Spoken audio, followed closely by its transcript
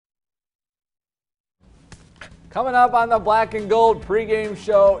Coming up on the Black and Gold pregame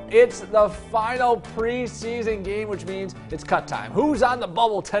show, it's the final preseason game, which means it's cut time. Who's on the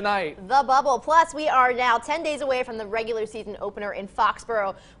bubble tonight? The bubble. Plus, we are now 10 days away from the regular season opener in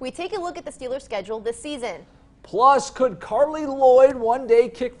Foxborough. We take a look at the Steelers' schedule this season. Plus, could Carly Lloyd one day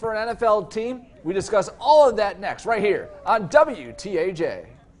kick for an NFL team? We discuss all of that next, right here on WTAJ.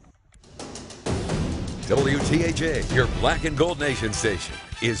 WTAJ, your Black and Gold Nation station,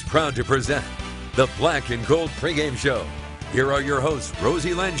 is proud to present the Black and Gold pregame show. Here are your hosts,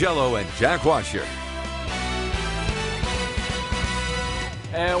 Rosie Langello and Jack Washer.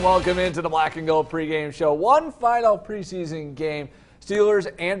 And welcome into the Black and Gold pregame show. One final preseason game. Steelers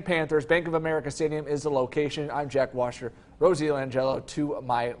and Panthers. Bank of America Stadium is the location. I'm Jack Washer. Rosie Langello to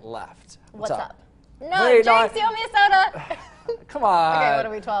my left. What's up? No, Wait, James, you owe me a soda. Come on. Okay, what are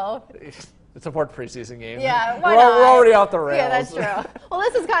we, 12? It's a fourth preseason game. Yeah, why not? We're already off the rails. Yeah, that's true. Well,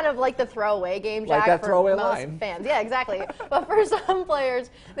 this is kind of like the throwaway game, Jack, like that for throwaway most line. fans. Yeah, exactly. But for some players,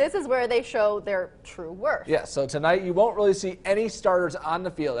 this is where they show their true worth. Yeah, so tonight you won't really see any starters on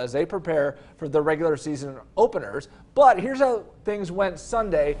the field as they prepare for the regular season openers. But here's how things went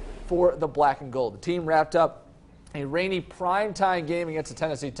Sunday for the Black and Gold. The team wrapped up a rainy primetime game against the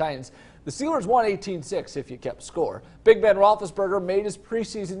Tennessee Titans. The Steelers won 18-6 if you kept score. Big Ben Roethlisberger made his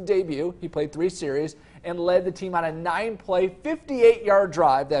preseason debut. He played 3 series and led the team on a 9-play, 58-yard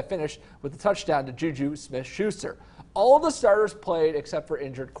drive that finished with a touchdown to Juju Smith-Schuster. All of the starters played except for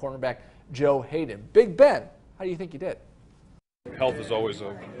injured cornerback Joe Hayden. Big Ben, how do you think he did? Health is always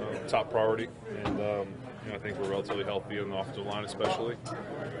a top priority, and I think we're relatively healthy on the offensive line especially.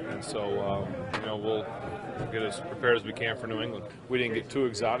 And so, we'll get as prepared as we can for New England. We didn't get too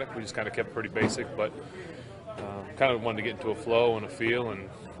exotic. We just kind of kept pretty basic, but kind of wanted to get into a flow and a feel and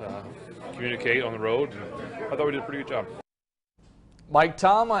communicate on the road. And I thought we did a pretty good job. Mike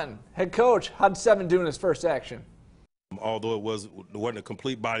Tomlin, head coach, how'd Seven do in his first action? Although it wasn't a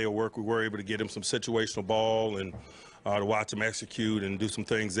complete body of work, we were able to get him some situational ball and to watch him execute and do some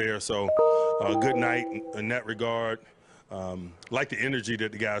things there. So good night in that regard. Like the energy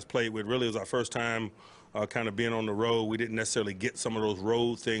that the guys played with. Really, it was our first time kind of being on the road. We didn't necessarily get some of those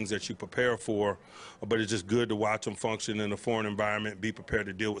road things that you prepare for, but it's just good to watch them function in a foreign environment, be prepared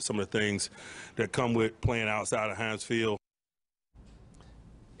to deal with some of the things that come with playing outside of Heinz Field.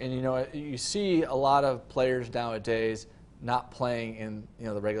 And you see a lot of players nowadays not playing in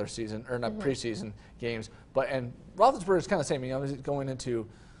the regular season or not preseason games, and Roethlisberger is kind of the same. He's going into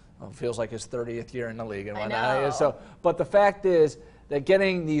feels like his 30th year in the league and whatnot. So, but the fact is that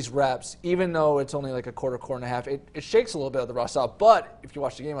getting these reps, even though it's only like a quarter and a half, it shakes a little bit of the rust off. But if you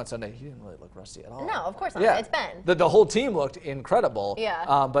watch the game on Sunday, he didn't really look rusty at all. No, of course not. Yeah. It's Ben. The whole team looked incredible.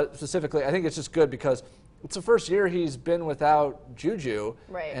 Yeah. But specifically, I think it's just good because it's the first year he's been without Juju.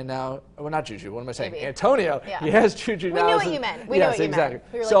 Right. And now, well, not Juju. What am I saying? AB. Antonio. Yeah. He has Juju now. We knew what you meant. We knew what you exactly.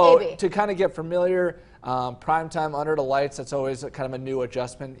 meant. We were so like, AB. to kind of get familiar, primetime under the lights, that's always kind of a new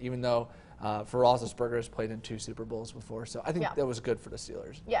adjustment, even though for Roethlisberger has played in 2 Super Bowls before. So I think that was good for the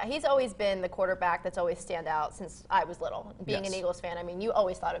Steelers. Yeah, he's always been the quarterback that's always stand out since I was little. Being an Eagles fan, I mean, you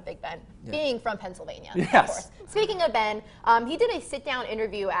always thought of Big Ben, being from Pennsylvania, of course. Speaking of Ben, he did a sit-down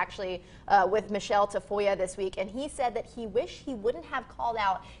interview, actually, with Michelle Tafoya this week, and he said that he wished he wouldn't have called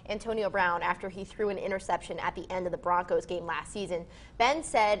out Antonio Brown after he threw an interception at the end of the Broncos game last season. Ben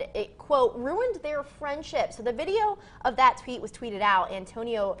said it, quote, ruined their friendship. So the video of that tweet was tweeted out.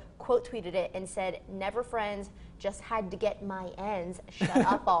 Antonio quote tweeted it and said, "Never friends, just had to get my ends. Shut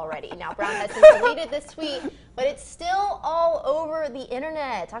up already." Now, Brown has since deleted this tweet, but it's still all over the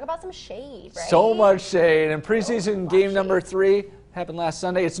internet. Talk about some shade, right? So much shade. And preseason game number 3 happened last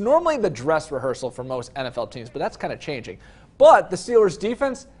Sunday. It's normally the dress rehearsal for most NFL teams, but that's kind of changing. But the Steelers'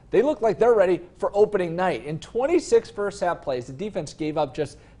 defense, they look like they're ready for opening night. In 26 first-half plays, the defense gave up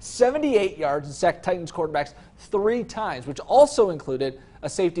just 78 yards and sacked Titans quarterbacks 3 times, which also included a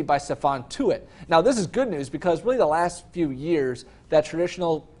safety by Stephon Tuitt. Now, this is good news because really the last few years, that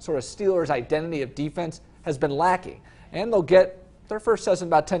traditional sort of Steelers identity of defense has been lacking. And they'll get their first test in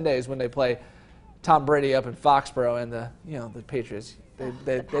about 10 days when they play Tom Brady up in Foxborough and the Patriots.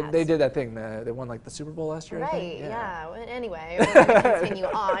 They did that thing. They won like the Super Bowl last year. Right, I think. yeah. Anyway, we're going to continue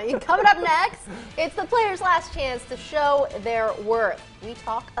on. Coming up next, it's the players' last chance to show their worth. We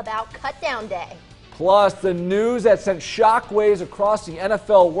talk about Cutdown Day. Plus, the news that sent shockwaves across the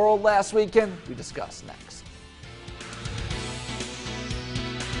NFL world last weekend, we discuss next.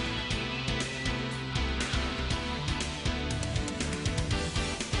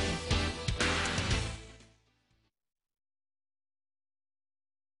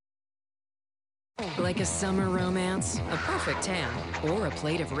 Like a summer romance, a perfect tan, or a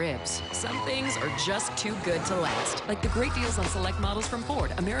plate of ribs. Some things are just too good to last. Like the great deals on select models from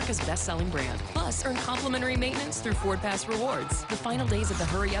Ford, America's best-selling brand. Plus, earn complimentary maintenance through Ford Pass Rewards. The final days of the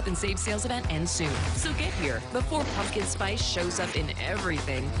Hurry Up and Save sales event end soon. So get here before pumpkin spice shows up in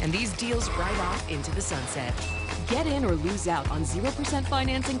everything, and these deals ride off into the sunset. Get in or lose out on 0%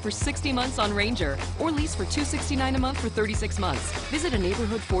 financing for 60 months on Ranger, or lease for $269 a month for 36 months. Visit a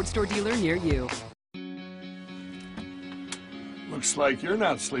neighborhood Ford store dealer near you. Looks like you're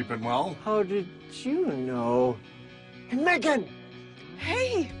not sleeping well. How did you know? Hey, Megan!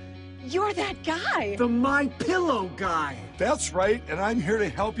 Hey, you're that guy. The My Pillow guy. That's right, and I'm here to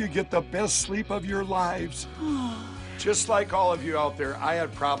help you get the best sleep of your lives. Just like all of you out there, I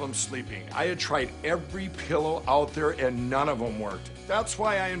had problems sleeping. I had tried every pillow out there and none of them worked. That's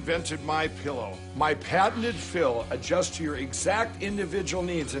why I invented My Pillow. My patented fill adjusts to your exact individual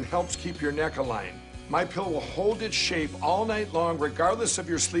needs and helps keep your neck aligned. My Pillow will hold its shape all night long, regardless of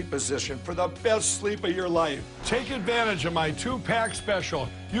your sleep position, for the best sleep of your life. Take advantage of my 2-pack special.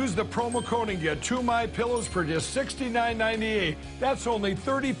 Use the promo code and get 2 My Pillows for just $69.98. That's only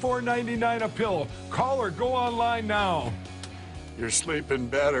 $34.99 a pillow. Call or go online now. You're sleeping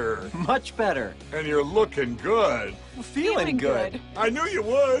better. Much better. And you're looking good. Feeling good. I knew you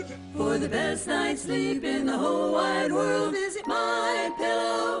would. For the best night's sleep in the whole wide world, visit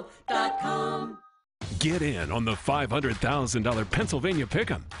mypillow.com. Get in on the $500,000 Pennsylvania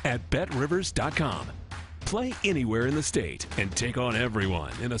Pick'em at BetRivers.com. Play anywhere in the state and take on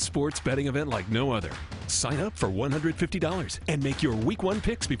everyone in a sports betting event like no other. Sign up for $150 and make your Week 1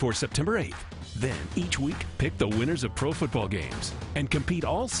 picks before September 8th. Then, each week, pick the winners of pro football games and compete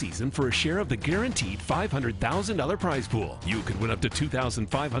all season for a share of the guaranteed $500,000 prize pool. You could win up to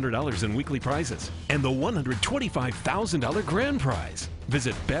 $2,500 in weekly prizes and the $125,000 grand prize.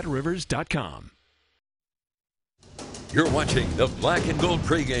 Visit BetRivers.com. You're watching the Black and Gold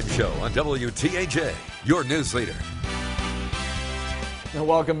pregame show on WTAJ, your news leader. And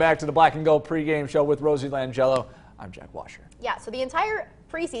welcome back to the Black and Gold pregame show with Rosie Langello. I'm Jack Washer. Yeah, so the entire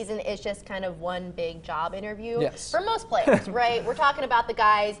preseason is just kind of one big job interview for most players, right? We're talking about the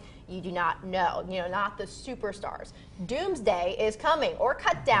guys you do not know, not the superstars. Doomsday is coming, or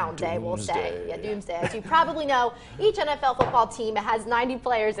cut down day, we'll say. Yeah, doomsday. As you probably know, each NFL football team has 90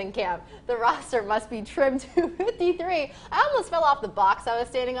 players in camp. The roster must be trimmed to 53. I almost fell off the box I was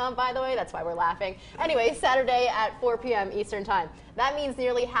standing on, by the way. That's why we're laughing. Anyway, Saturday at 4 p.m. Eastern Time. That means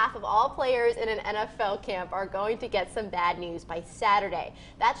nearly half of all players in an NFL camp are going to get some bad news by Saturday.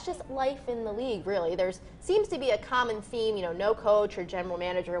 That's just life in the league, really. There seems to be a common theme, no coach or general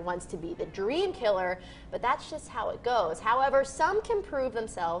manager wants to be the dream killer, but that's just how it goes. However, some can prove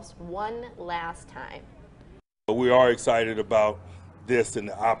themselves one last time. We are excited about this and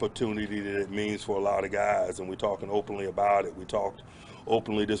the opportunity that it means for a lot of guys, and we're talking openly about it. We talked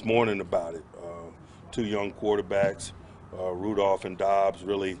openly this morning about it. 2 young quarterbacks, Rudolph and Dobbs,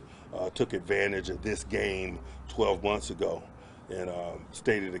 really took advantage of this game 12 months ago and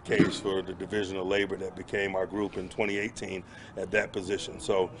stated a case for the division of labor that became our group in 2018 at that position.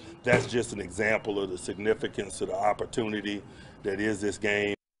 So that's just an example of the significance of the opportunity that is this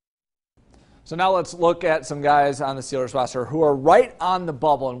game. So now let's look at some guys on the Steelers roster who are right on the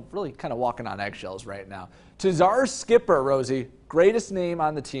bubble and really kind of walking on eggshells right now. Tazar Skipper, Rosie, greatest name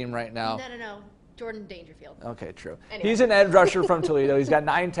on the team right now. No. Jordan Dangerfield. Okay, true. Anyway. He's an edge rusher from Toledo. He's got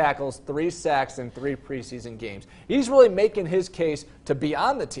 9 tackles, 3 sacks in 3 preseason games. He's really making his case to be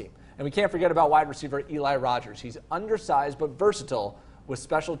on the team. And we can't forget about wide receiver Eli Rogers. He's undersized but versatile with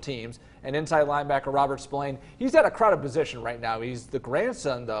special teams. And inside linebacker Robert Spillane, he's at a crowded position right now. He's the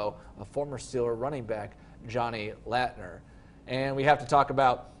grandson, though, of former Steeler running back Johnny Latner. And we have to talk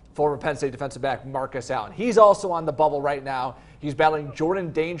about former Penn State defensive back Marcus Allen. He's also on the bubble right now. He's battling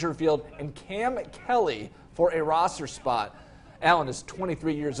Jordan Dangerfield and Cam Kelly for a roster spot. Allen is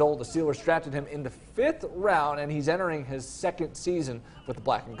 23 years old. The Steelers drafted him in the 5th round, and he's entering his 2nd season with the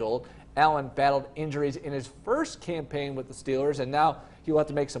Black and Gold. Allen battled injuries in his first campaign with the Steelers, and now he'll have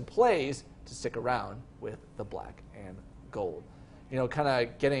to make some plays to stick around with the Black and Gold. Kind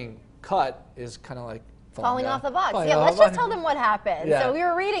of getting cut is kind of like falling off the box. Yeah, let's just tell them what happened. Yeah. So we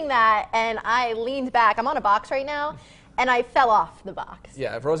were reading that, and I leaned back. I'm on a box right now, and I fell off the box.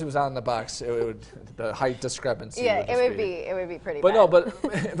 Yeah, if Rosie was on the box, it would the height discrepancy. Yeah, it would be pretty but bad. No,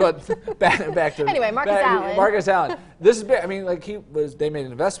 but back to anyway, Allen. Marcus Allen. This is big. I mean, they made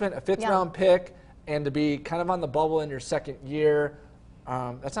an investment, a 5th round pick, and to be kind of on the bubble in your 2nd year.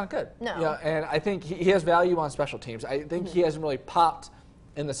 That's not good. No. Yeah, and I think he has value on special teams. I think he hasn't really popped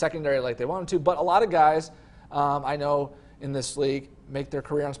in the secondary like they want him to, but a lot of guys I know in this league make their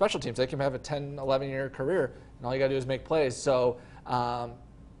career on special teams. They can have a 10, 11-year career, and all you got to do is make plays. So,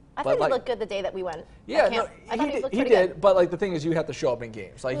 I thought he looked good the day that we went. Yeah, no, he did. But like the thing is, you have to show up in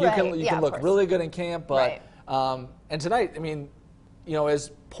games. Like you can look really good in camp, but and tonight, I mean, you know,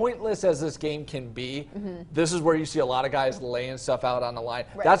 as pointless as this game can be, this is where you see a lot of guys laying stuff out on the line.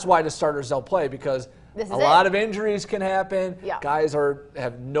 That's why the starters don't play, because a lot of injuries can happen. Guys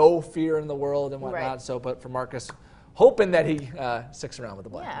have no fear in the world and whatnot. So, but for Marcus, hoping that he sticks around with the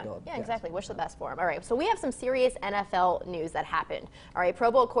Black and Gold. Yeah, exactly. Wish the best for him. All right, so we have some serious NFL news that happened. All right,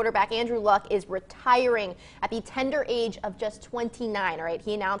 Pro Bowl quarterback Andrew Luck is retiring at the tender age of just 29. All right,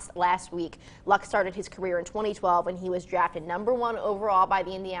 he announced last week Luck started his career in 2012 when he was drafted #1 overall by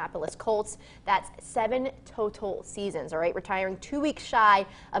the Indianapolis Colts. That's 7 total seasons. All right, retiring 2 weeks shy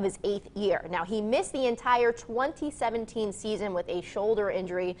of his 8th year. Now, he missed the entire 2017 season with a shoulder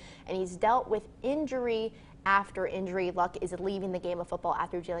injury, and he's dealt with injury after injury. Luck is leaving the game of football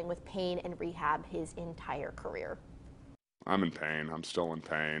after dealing with pain and rehab his entire career. I'm in pain. I'm still in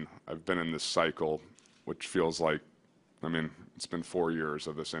pain. I've been in this cycle, which feels like, I mean, it's been 4 years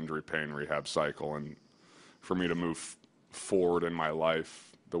of this injury, pain, rehab cycle. And for me to move forward in my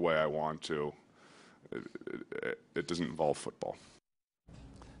life the way I want to, it doesn't involve football.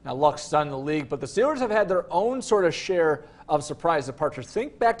 Now, Luck's stunned the league, but the Steelers have had their own sort of share of surprise departures.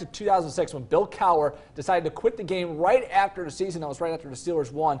 Think back to 2006 when Bill Cowher decided to quit the game right after the season. That was right after the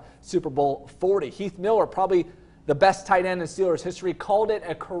Steelers won Super Bowl 40. Heath Miller, probably the best tight end in Steelers history, called it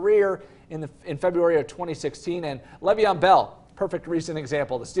a career in February of 2016. And Le'Veon Bell, perfect recent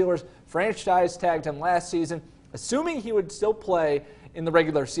example. The Steelers franchise tagged him last season, assuming he would still play in the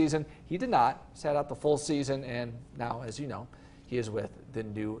regular season. He did not, sat out the full season, and now, as you know, he is with the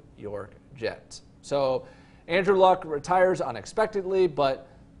New York Jets. So Andrew Luck retires unexpectedly, but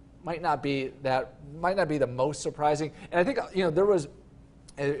might not be the most surprising. And I think, you know, there was,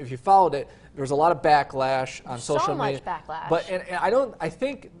 if you followed it, there was a lot of backlash on social media. So much backlash. But I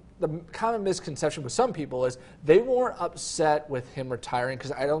think the common misconception with some people is they weren't upset with him retiring,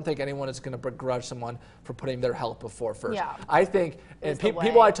 because I don't think anyone is going to begrudge someone for putting their health before first. Yeah. I think, and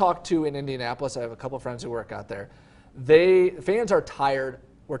people I talk to in Indianapolis, I have a couple of friends who work out there, fans are tired.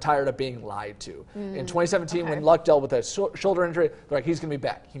 We're tired of being lied to. In 2017, when Luck dealt with a shoulder injury, they're like, he's going to be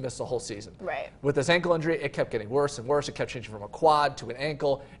back. He missed the whole season. Right. With this ankle injury, it kept getting worse and worse. It kept changing from a quad to an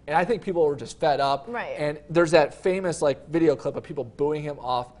ankle. And I think people were just fed up. Right. And there's that famous video clip of people booing him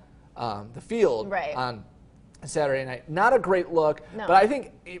off the field on Saturday night. Not a great look. No. But I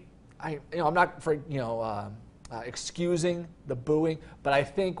think, I'm not for excusing the booing, but I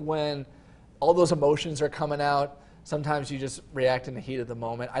think when all those emotions are coming out, sometimes you just react in the heat of the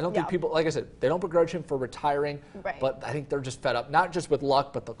moment. I don't think people, like I said, they don't begrudge him for retiring, but I think they're just fed up, not just with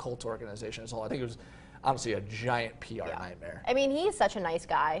Luck, but the Colts organization as a whole. I think it was honestly a giant PR nightmare. I mean, he's such a nice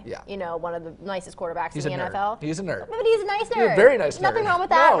guy. Yeah. You know, one of the nicest quarterbacks in the nerd. NFL. He's a nerd. But he's a nice nerd. He's a very nice nerd. Nothing wrong with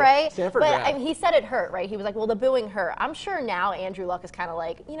that, right? Stanford but grad. I mean, he said it hurt, right? He was like, well, the booing hurt. I'm sure now Andrew Luck is kind of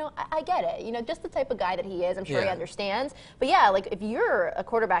like, you know, I get it. You know, just the type of guy that he is. I'm sure he understands. But yeah, like if you're a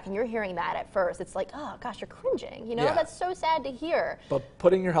quarterback and you're hearing that at first, it's like, oh gosh, you're cringing. You know, that's so sad to hear. But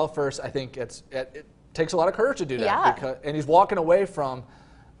putting your health first, I think it takes a lot of courage to do that. Yeah. And he's walking away from,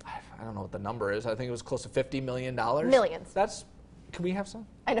 I don't know what the number is. I think it was close to $50 million. Millions. Can we have some?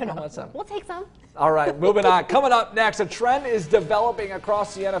 I don't know. Want some? We'll take some. All right, moving on. Coming up next, a trend is developing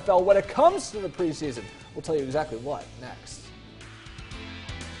across the NFL when it comes to the preseason. We'll tell you exactly what next.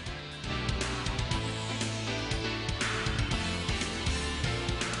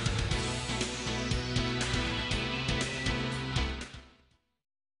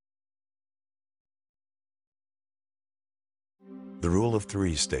 The rule of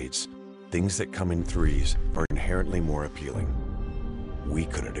three states, things that come in threes are inherently more appealing. We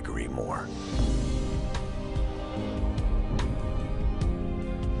couldn't agree more.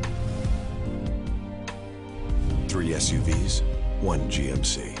 Three SUVs, one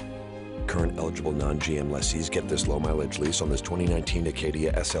GMC. Current eligible non-GM lessees get this low-mileage lease on this 2019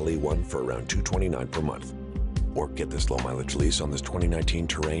 Acadia SLE1 for around $229 per month. Or get this low-mileage lease on this 2019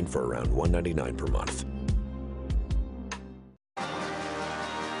 Terrain for around $199 per month.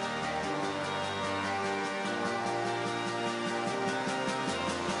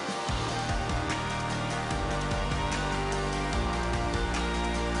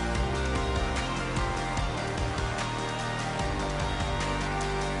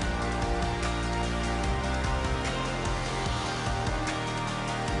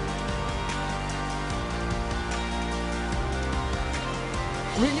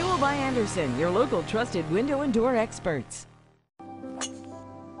 Renewal by Anderson, your local trusted window and door experts.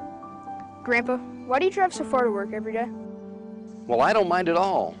 Grandpa, why do you drive so far to work every day? Well, I don't mind at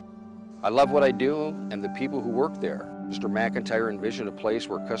all. I love what I do and the people who work there. Mr. McIntyre envisioned a place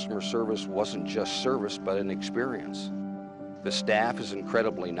where customer service wasn't just service, but an experience. The staff is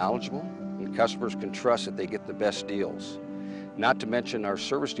incredibly knowledgeable, and customers can trust that they get the best deals. Not to mention our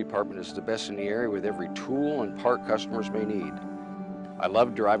service department is the best in the area with every tool and part customers may need. I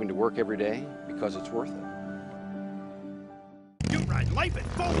love driving to work every day because it's worth it. You ride life at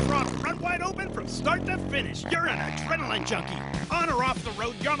full throttle, run wide open from start to finish. You're an adrenaline junkie. On or off the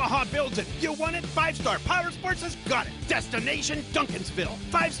road, Yamaha builds it. You want it? 5-Star Power Sports has got it. Destination Duncansville.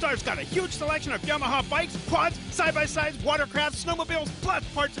 5-Star's got a huge selection of Yamaha bikes, quads, side-by-sides, watercrafts, snowmobiles, plus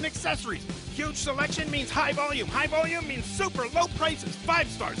parts and accessories. Huge selection means high volume. High volume means super low prices.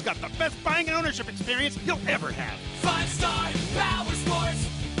 5-Star's got the best buying and ownership experience you'll ever have. 5-Star Power Sports.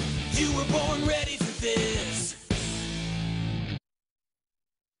 You were born ready for this.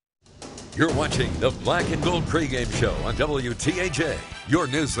 You're watching the Black and Gold pregame show on WTAJ, your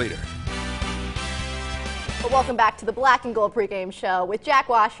news leader. Well, welcome back to the Black and Gold pregame show with Jack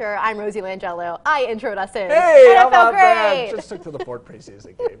Washer. I'm Rosie Langelo. I introed us in. Hey, how about that? Just took to the fourth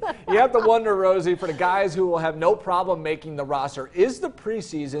preseason game. You have to wonder, Rosie, for the guys who will have no problem making the roster, is the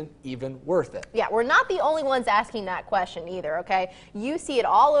preseason even worth it? Yeah, we're not the only ones asking that question either, okay? You see it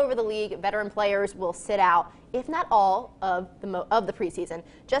all over the league. Veteran players will sit out, if not all, of the preseason.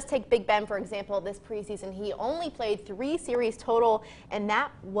 Just take Big Ben, for example. This preseason, he only played 3 series total, and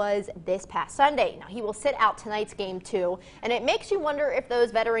that was this past Sunday. Now, he will sit out tonight's game, too, and it makes you wonder if those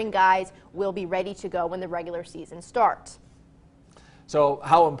veteran guys will be ready to go when the regular season starts. So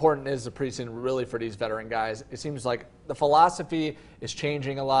how important is the preseason really for these veteran guys? It seems like the philosophy is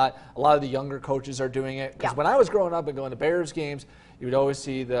changing a lot. A lot of the younger coaches are doing it. Because when I was growing up and going to Bears games, you would always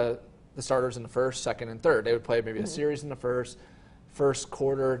see the starters in the first, second, and third. They would play maybe a series in the first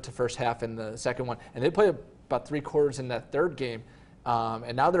quarter to first half in the second one. And they'd play about 3 quarters in that third game.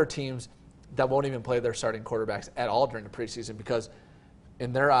 And now there are teams that won't even play their starting quarterbacks at all during the preseason because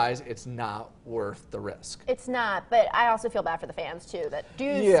in their eyes, it's not worth the risk. It's not, but I also feel bad for the fans, too, that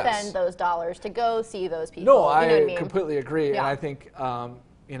do spend those dollars to go see those people. No, you know what I mean? Completely agree. And I think,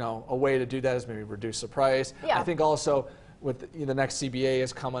 you know, a way to do that is maybe reduce the price. Yeah. I think also with the next CBA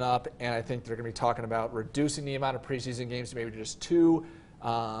is coming up, and I think they're going to be talking about reducing the amount of preseason games to maybe just 2,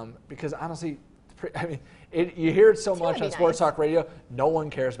 because honestly, I mean, you hear it so much on Sports Talk Radio. No one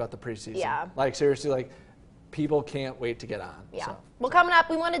cares about the preseason. Yeah. Like seriously, like people can't wait to get on. Yeah. So. Well, coming up,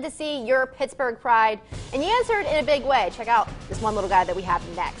 we wanted to see your Pittsburgh pride, and you answered in a big way. Check out this one little guy that we have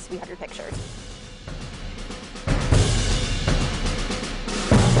next. We have your pictures.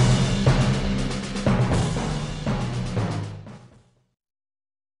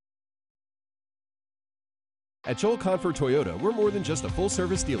 At Joel Confer Toyota, we're more than just a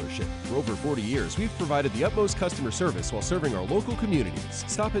full-service dealership. For over 40 years, we've provided the utmost customer service while serving our local communities.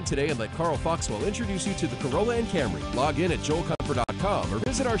 Stop in today and let Carl Foxwell introduce you to the Corolla and Camry. Log in at joelconfer.com or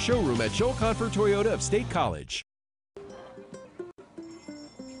visit our showroom at Joel Confer Toyota of State College.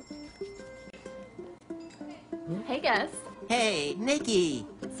 Hey, Gus. Hey, Nikki.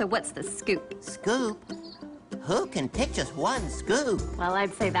 So what's the scoop? Scoop? Who can pick just one scoop? Well,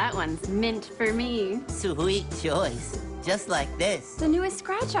 I'd say that one's mint for me. Sweet choice. Just like this. The newest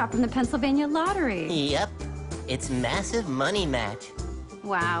scratch off from the Pennsylvania Lottery. Yep. It's massive money match.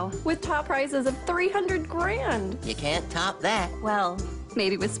 Wow. With top prizes of $300 grand. You can't top that. Well,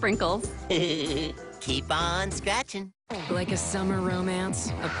 maybe with sprinkles. Keep on scratching. Like a summer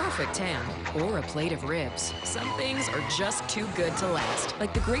romance, a perfect tan, or a plate of ribs. Some things are just too good to last.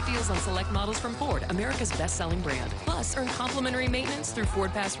 Like the great deals on select models from Ford, America's best-selling brand. Plus, earn complimentary maintenance through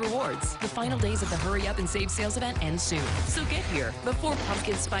Ford Pass Rewards. The final days of the Hurry Up and Save sales event end soon. So get here before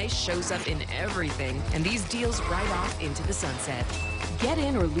pumpkin spice shows up in everything, and these deals ride off into the sunset. Get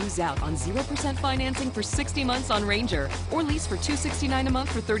in or lose out on 0% financing for 60 months on Ranger, or lease for $269 a month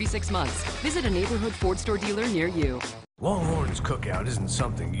for 36 months. Visit a neighborhood Ford store dealer near you. Longhorn's Cookout isn't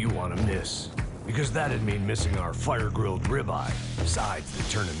something you want to miss, because that'd mean missing our fire-grilled ribeye, sides that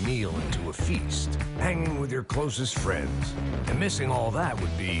turn a meal into a feast, hanging with your closest friends. And missing all that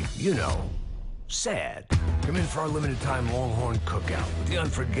would be, you know, sad. Come in for our limited-time Longhorn Cookout with the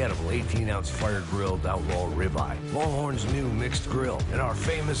unforgettable 18-ounce fire-grilled outlaw ribeye, Longhorn's new mixed grill, and our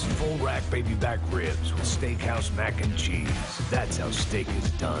famous full-rack baby back ribs with steakhouse mac and cheese. That's how steak is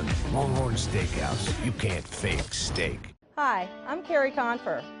done. Longhorn Steakhouse. You can't fake steak. Hi, I'm Carrie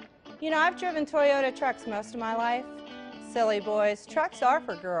Confer. You know, I've driven Toyota trucks most of my life. Silly boys, trucks are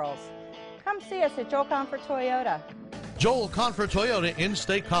for girls. Come see us at Joel Confer Toyota. Joel Confer Toyota in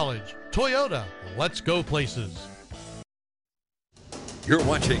State College. Toyota, let's go places. You're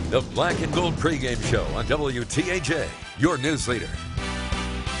watching the Black and Gold pregame show on WTAJ, your news leader.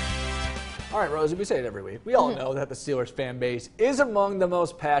 All right, Rosie, we say it every week. We all know that the Steelers fan base is among the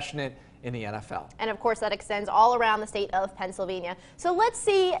most passionate in the NFL. And of course, that extends all around the state of Pennsylvania. So let's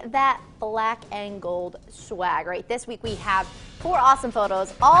see that black and gold swag, right? This week we have 4 awesome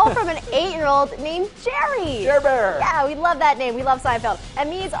photos, all from an 8-year-old named Jerry. Jer Bear. Yeah, we love that name. We love Seinfeld.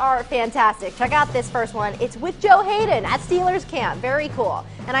 And these are fantastic. Check out this first one. It's with Joe Hayden at Steelers camp. Very cool.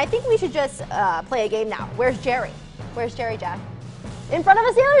 And I think we should just play a game now. Where's Jerry? Where's Jerry, Jack? In front of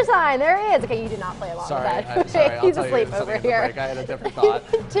a Steelers sign. There he is. Okay, you did not play along with that. Sorry, He's asleep over here. I had a different thought.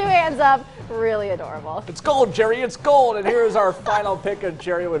 2 hands up. Really adorable. It's gold, Jerry. It's gold. And here's our final pick of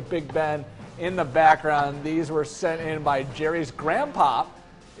Jerry with Big Ben in the background. These were sent in by Jerry's grandpa.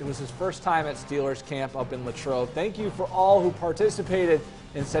 It was his first time at Steelers camp up in Latrobe. Thank you for all who participated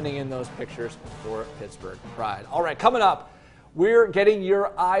in sending in those pictures for Pittsburgh Pride. All right, coming up, we're getting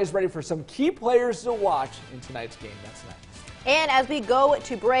your eyes ready for some key players to watch in tonight's game. That's next. And as we go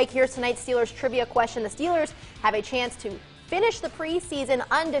to break, here's tonight's Steelers trivia question. The Steelers have a chance to finish the preseason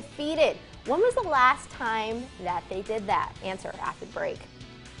undefeated. When was the last time that they did that? Answer after the break.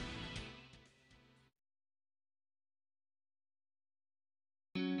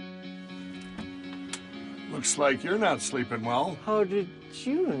 Looks like you're not sleeping well. How did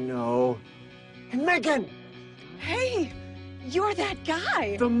you know? Hey, Megan! Hey, you're that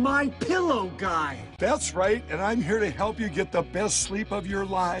guy. The My Pillow guy. That's right, and I'm here to help you get the best sleep of your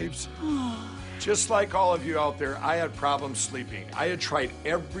lives. Just like all of you out there, I had problems sleeping. I had tried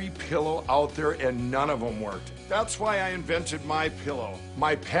every pillow out there and none of them worked. That's why I invented My Pillow.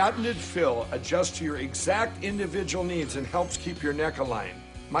 My patented fill adjusts to your exact individual needs and helps keep your neck aligned.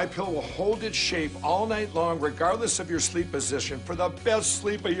 My Pillow will hold its shape all night long, regardless of your sleep position, for the best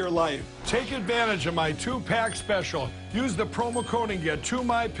sleep of your life. Take advantage of my 2-pack special. Use the promo code and get 2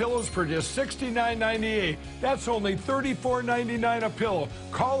 My Pillows for just $69.98. That's only $34.99 a pillow.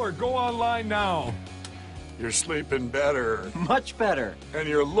 Call or go online now. You're sleeping better. Much better. And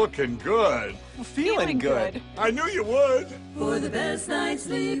you're looking good. Feeling good. I knew you would. For the best night's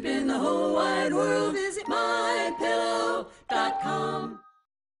sleep in the whole wide world, visit mypillow.com.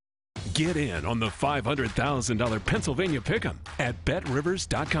 Get in on the $500,000 Pennsylvania Pick'em at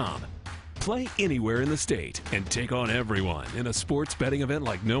BetRivers.com. Play anywhere in the state and take on everyone in a sports betting event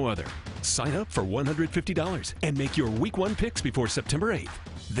like no other. Sign up for $150 and make your Week 1 picks before September 8th.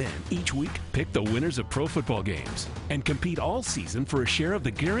 Then, each week, pick the winners of pro football games and compete all season for a share of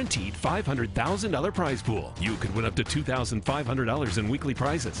the guaranteed $500,000 prize pool. You could win up to $2,500 in weekly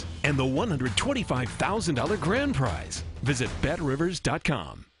prizes and the $125,000 grand prize. Visit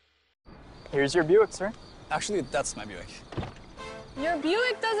BetRivers.com. Here's your Buick, sir. Actually, that's my Buick. Your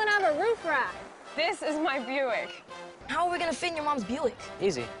Buick doesn't have a roof rack. This is my Buick. How are we gonna fit in your mom's Buick?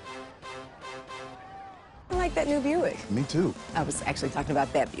 Easy. I like that new Buick. Me too. I was actually talking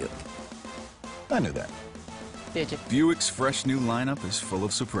about that Buick. I knew that. Did you? Buick's fresh new lineup is full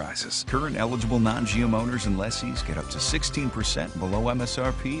of surprises. Current eligible non-GM owners and lessees get up to 16% below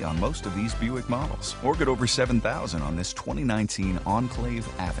MSRP on most of these Buick models, or get over $7,000 on this 2019 Enclave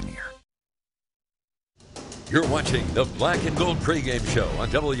Avenir. You're watching the Black and Gold pregame show on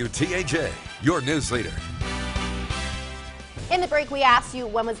WTAJ, your news leader. In the break, we asked you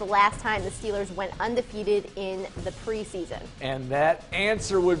when was the last time the Steelers went undefeated in the preseason. And that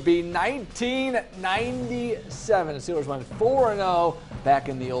answer would be 1997. The Steelers went 4-0 back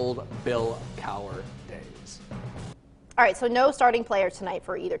in the old Bill Cowher days. All right, so no starting players tonight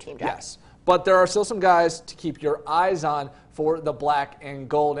for either team, Jack. Yes, but there are still some guys to keep your eyes on for the Black and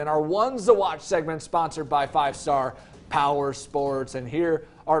Gold. And our Ones to Watch segment sponsored by 5-Star Power Sports. And here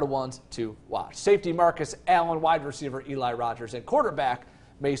are the ones to watch. Safety Marcus Allen, wide receiver Eli Rogers, and quarterback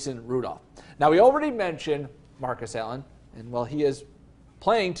Mason Rudolph. Now, we already mentioned Marcus Allen, and well, he is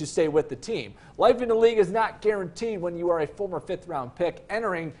playing to stay with the team. Life in the league is not guaranteed when you are a former 5th-round pick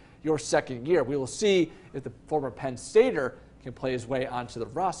entering your 2nd year. We will see if the former Penn Stater can play his way onto the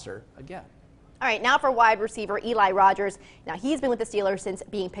roster again. All right, now for wide receiver Eli Rogers. Now, he's been with the Steelers since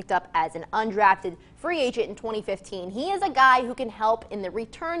being picked up as an undrafted free agent in 2015. He is a guy who can help in the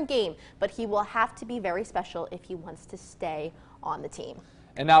return game, but he will have to be very special if he wants to stay on the team.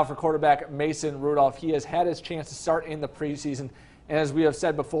 And now for quarterback Mason Rudolph. He has had his chance to start in the preseason. And as we have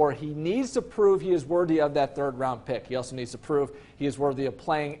said before, he needs to prove he is worthy of that 3rd-round pick. He also needs to prove he is worthy of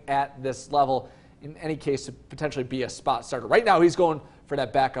playing at this level. In any case, to potentially be a spot starter. Right now, he's going for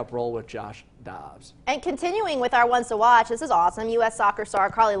that backup role with Josh Dobbs. And continuing with our ones to watch, this is awesome. U.S. soccer star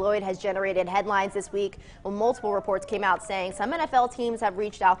Carly Lloyd has generated headlines this week when multiple reports came out saying some NFL teams have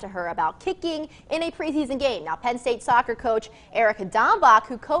reached out to her about kicking in a preseason game. Now, Penn State soccer coach Erica Dombach,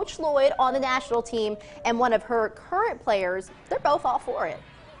 who coached Lloyd on the national team, and one of her current players, they're both all for it.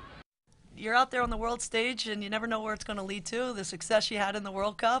 You're out there on the world stage, and you never know where it's going to lead to. The success she had in the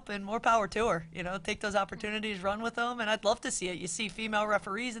World Cup, and more power to her. You know, take those opportunities, run with them, and I'd love to see it. You see female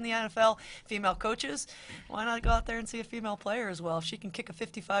referees in the NFL, female coaches. Why not go out there and see a female player as well? If she can kick a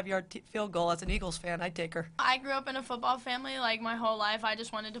 55-yard field goal as an Eagles fan, I'd take her. I grew up in a football family. Like, my whole life, I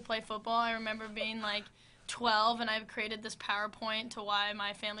just wanted to play football. I remember being, like, 12, and I've created this PowerPoint to why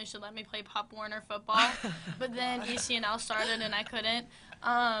my family should let me play Pop Warner football. But then ECNL started, and I couldn't.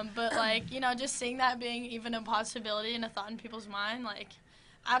 But, like, you know, just seeing that being even a possibility and a thought in people's mind, like,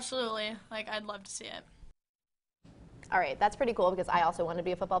 absolutely, like, I'd love to see it. All right, that's pretty cool because I also wanted to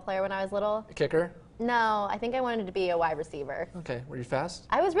be a football player when I was little. A kicker? No, I think I wanted to be a wide receiver. Okay, were you fast?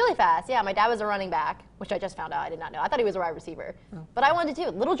 I was really fast, yeah. My dad was a running back, which I just found out. I did not know. I thought he was a wide receiver. Oh. But I wanted to too.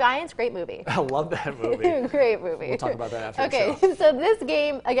 Little Giants, great movie. I love that movie. Great movie. We'll talk about that after okay, the show. so this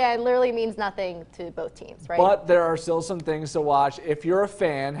game, again, literally means nothing to both teams, right? But there are still some things to watch. If you're a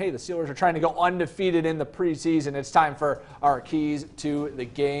fan, hey, the Steelers are trying to go undefeated in the preseason. It's time for our keys to the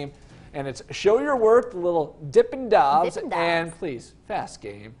game. And it's show your worth, a little dip and dobs, and please, fast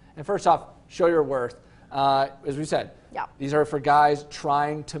game. And first off, show your worth. As we said, these are for guys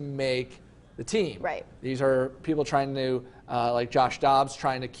trying to make the team. Right. These are people trying to, like Josh Dobbs,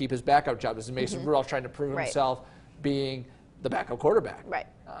 trying to keep his backup job. This is Mason Rudolph trying to prove himself being the backup quarterback. Right.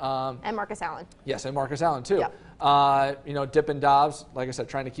 And Marcus Allen. Yes, and Marcus Allen, too. You know, dip and dobs, like I said,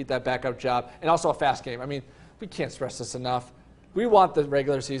 trying to keep that backup job. And also a fast game. I mean, we can't stress this enough. We want the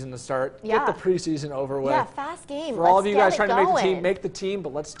regular season to start. Get the preseason over with. Yeah, fast game. For all of you guys trying to make the team,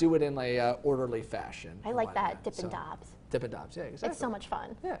 but let's do it in a orderly fashion. I like that, dip and dobs. Dip and dobs, yeah, exactly. It's so much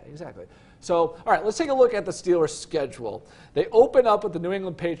fun. Yeah, exactly. So, all right, let's take a look at the Steelers' schedule. They open up with the New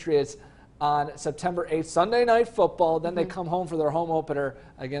England Patriots on September 8th, Sunday Night Football. Then they come home for their home opener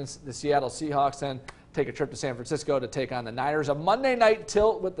against the Seattle Seahawks. Then take a trip to San Francisco to take on the Niners. A Monday night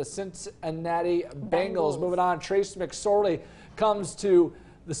tilt with the Cincinnati Bengals. Moving on, Trace McSorley comes to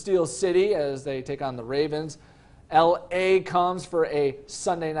the Steel City as they take on the Ravens. L.A. comes for a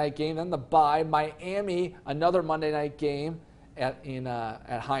Sunday night game. Then the bye. Miami, another Monday night game at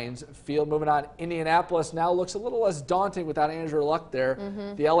Heinz Field. Moving on, Indianapolis now looks a little less daunting without Andrew Luck there.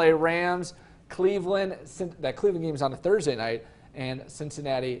 The L.A. Rams, Cleveland. That Cleveland game is on a Thursday night, and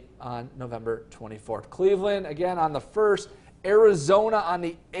Cincinnati on November 24th. Cleveland again on the 1st. Arizona on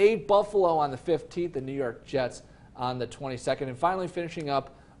the 8th. Buffalo on the 15th. The New York Jets on the 22nd. And finally finishing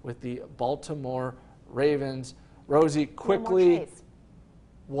up with the Baltimore Ravens. Rosie, quickly,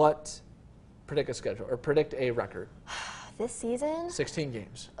 predict a schedule or predict a record? This season? 16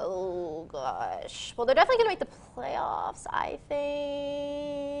 games. Oh, gosh. Well, they're definitely going to make the playoffs, I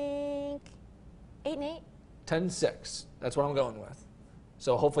think. 8-8? 10-6. That's what I'm going with.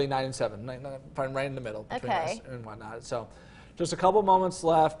 So hopefully 9-7. Find right in the middle between us and whatnot. So just a couple moments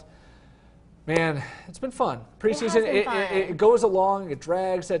left. Man, it's been fun. Preseason, it goes along, it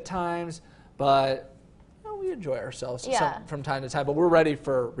drags at times, but we enjoy ourselves from time to time. But we're ready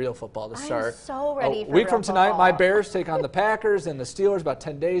for real football to start. I'm so ready for a week from tonight, my Bears take on the Packers, and the Steelers about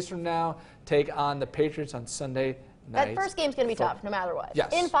 10 days from now take on the Patriots on Sunday night. That first game's going to be tough, no matter what.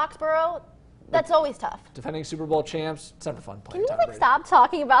 Yes. In Foxborough, that's always tough. Defending Super Bowl champs, it's never fun playing. Can you stop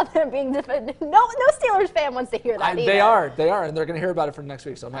talking about them being defended? No Steelers fan wants to hear that either. They are, and they're going to hear about it for next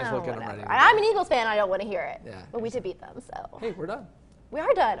week, so I might as well get them ready. I'm an Eagles fan, I don't want to hear it. Yeah. But we did beat them, so. Hey, we're done. We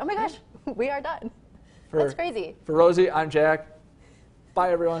are done. Oh my gosh, we are done. That's crazy. For Rosie, I'm Jack.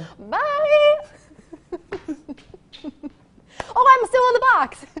 Bye, everyone. Bye. Oh, I'm still in the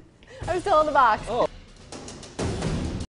box. I'm still in the box. Oh.